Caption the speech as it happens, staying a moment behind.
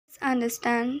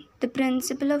understand the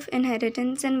principle of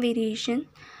inheritance and variation.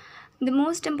 The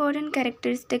most important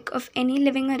characteristic of any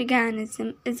living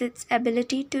organism is its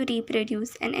ability to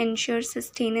reproduce and ensure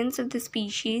sustenance of the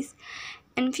species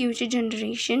and future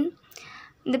generation.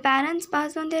 The parents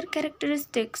pass on their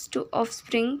characteristics to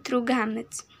offspring through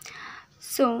gametes.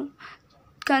 So,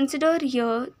 consider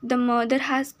here the mother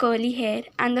has curly hair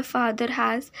and the father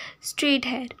has straight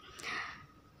hair.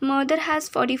 Mother has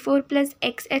 44 plus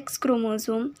XX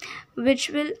chromosome, which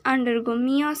will undergo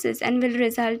meiosis and will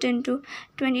result into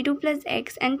 22 plus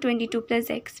X and 22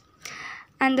 plus X.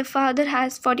 And the father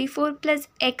has 44 plus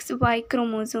XY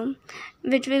chromosome,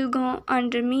 which will go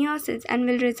under meiosis and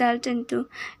will result into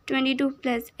 22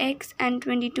 plus X and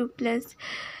 22 plus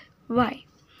Y.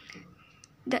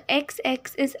 The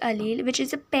XX is allele, which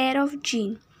is a pair of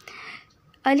gene.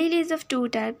 Allele is of two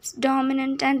types,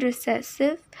 dominant and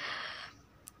recessive.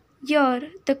 Here,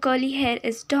 the curly hair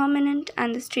is dominant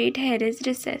and the straight hair is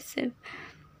recessive.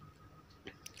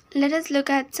 Let us look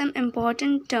at some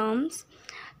important terms.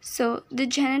 So, the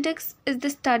genetics is the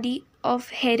study of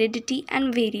heredity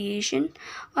and variation,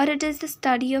 or it is the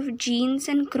study of genes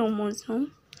and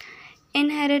chromosome.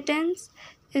 Inheritance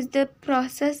is the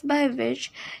process by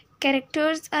which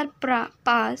characters are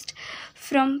passed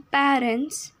from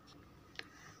parents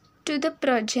to the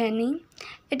progeny.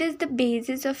 It is the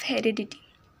basis of heredity.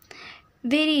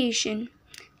 Variation.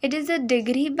 It is the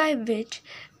degree by which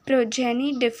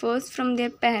progeny differs from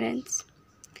their parents.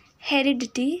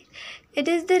 Heredity. It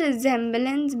is the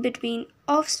resemblance between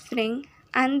offspring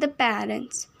and the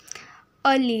parents.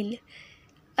 Allele.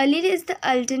 Allele is the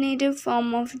alternative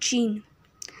form of gene.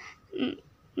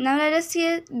 Now let us see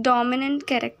a dominant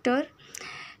character.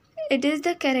 It is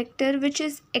the character which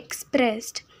is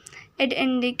expressed. It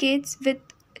indicates with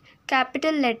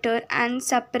capital letter and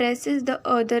suppresses the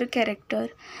other character.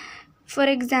 For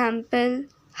example,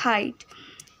 height.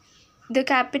 The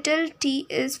capital T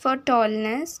is for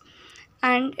tallness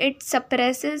and it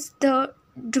suppresses the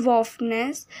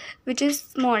dwarfness, which is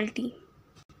small t.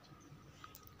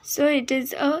 So it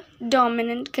is a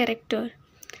dominant character.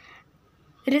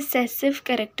 Recessive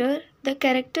character. The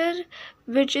character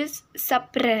which is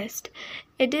suppressed.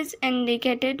 It is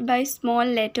indicated by small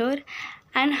letter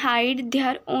and hide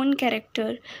their own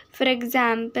character. For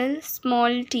example,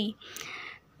 small t,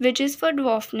 which is for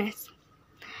dwarfness.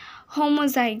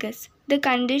 Homozygous. The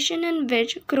condition in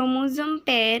which chromosome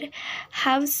pair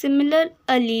have similar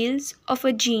alleles of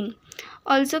a gene,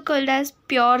 also called as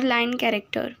pure line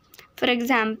character. For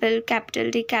example,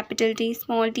 capital T,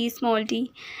 small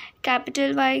t,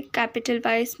 capital Y,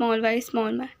 small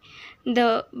y.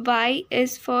 The Y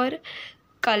is for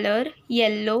color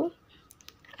yellow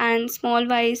and small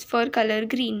y is for color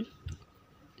green.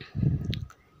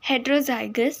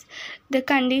 Heterozygous, the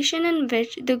condition in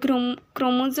which the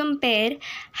chromosome pair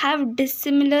have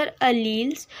dissimilar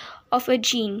alleles of a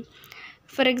gene.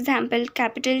 For example,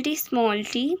 capital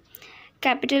T,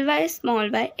 capital Y,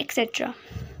 small y, etc.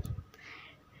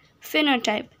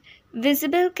 Phenotype,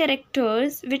 visible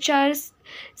characters which are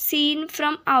seen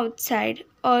from outside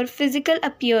or physical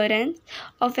appearance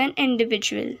of an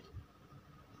individual.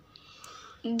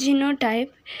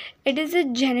 Genotype, it is a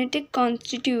genetic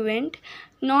constituent,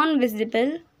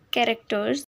 non-visible characters